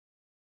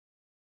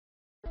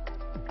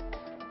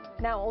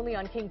Now, only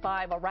on King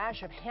 5, a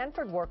rash of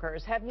Handford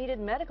workers have needed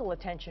medical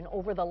attention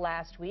over the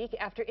last week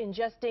after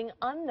ingesting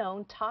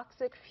unknown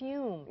toxic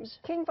fumes.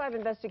 King 5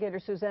 investigator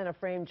Susanna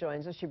Frame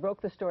joins us. She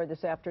broke the story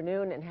this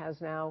afternoon and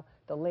has now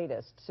the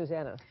latest.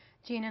 Susanna.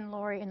 Jean and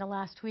Lori, in the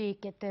last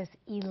week, get this,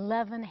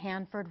 11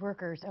 Handford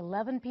workers,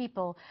 11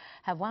 people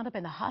have wound up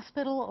in the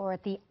hospital or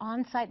at the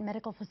on-site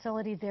medical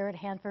facility there at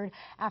Handford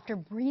after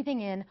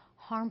breathing in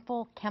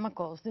harmful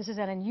chemicals. This is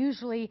an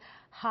unusually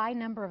high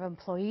number of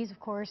employees, of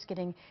course,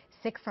 getting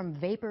sick from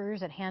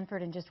vapors at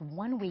Handford in just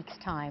 1 week's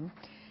time.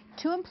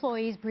 2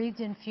 employees breathed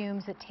in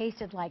fumes that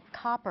tasted like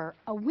copper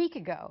a week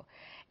ago.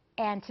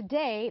 And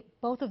today,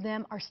 both of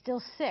them are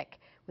still sick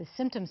with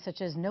symptoms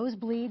such as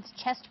nosebleeds,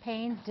 chest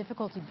pains,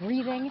 difficulty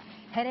breathing,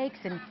 headaches,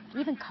 and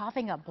even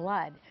coughing up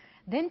blood.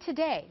 Then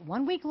today,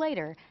 1 week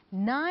later,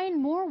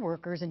 9 more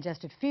workers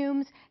ingested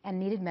fumes and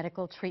needed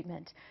medical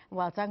treatment.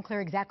 While it's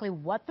unclear exactly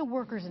what the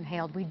workers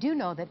inhaled, we do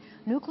know that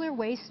nuclear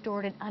waste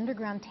stored in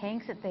underground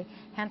tanks at the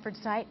Handford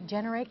site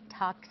generate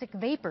toxic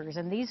vapors,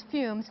 and these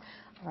fumes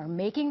are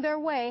making their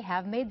way,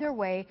 have made their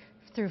way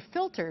through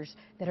filters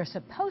that are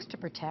supposed to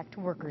protect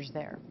workers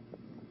there.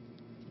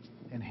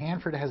 And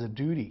Handford has a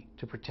duty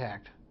to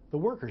protect the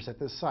workers at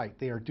this site.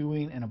 They are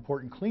doing an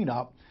important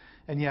cleanup,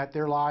 and yet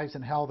their lives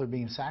and health are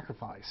being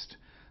sacrificed,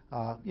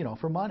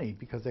 for money,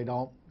 because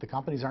the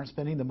companies aren't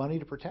spending the money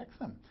to protect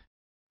them.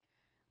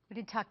 We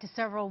did talk to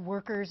several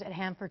workers at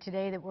Handford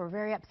today that were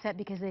very upset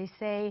because they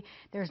say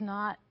there's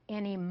not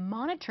any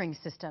monitoring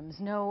systems,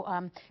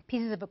 no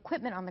pieces of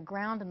equipment on the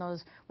ground in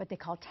those what they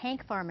call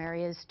tank farm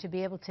areas to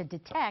be able to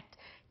detect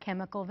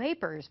chemical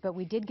vapors. But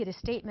we did get a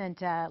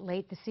statement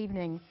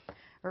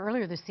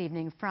earlier this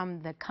evening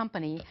from the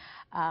company.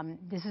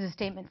 This is a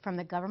statement from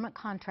the government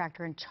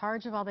contractor in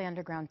charge of all the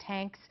underground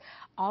tanks.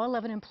 All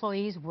 11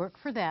 employees work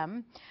for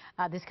them.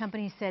 This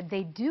company said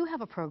they do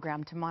have a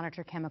program to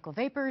monitor chemical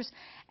vapors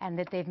and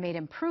that they've made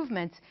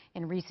improvements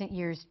in recent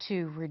years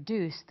to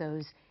reduce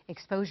those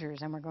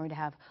exposures. And we're going to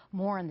have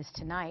more on this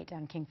tonight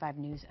on King 5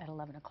 News at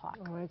 11 o'clock.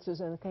 All right,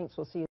 Susanna, thanks.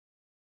 We'll see you.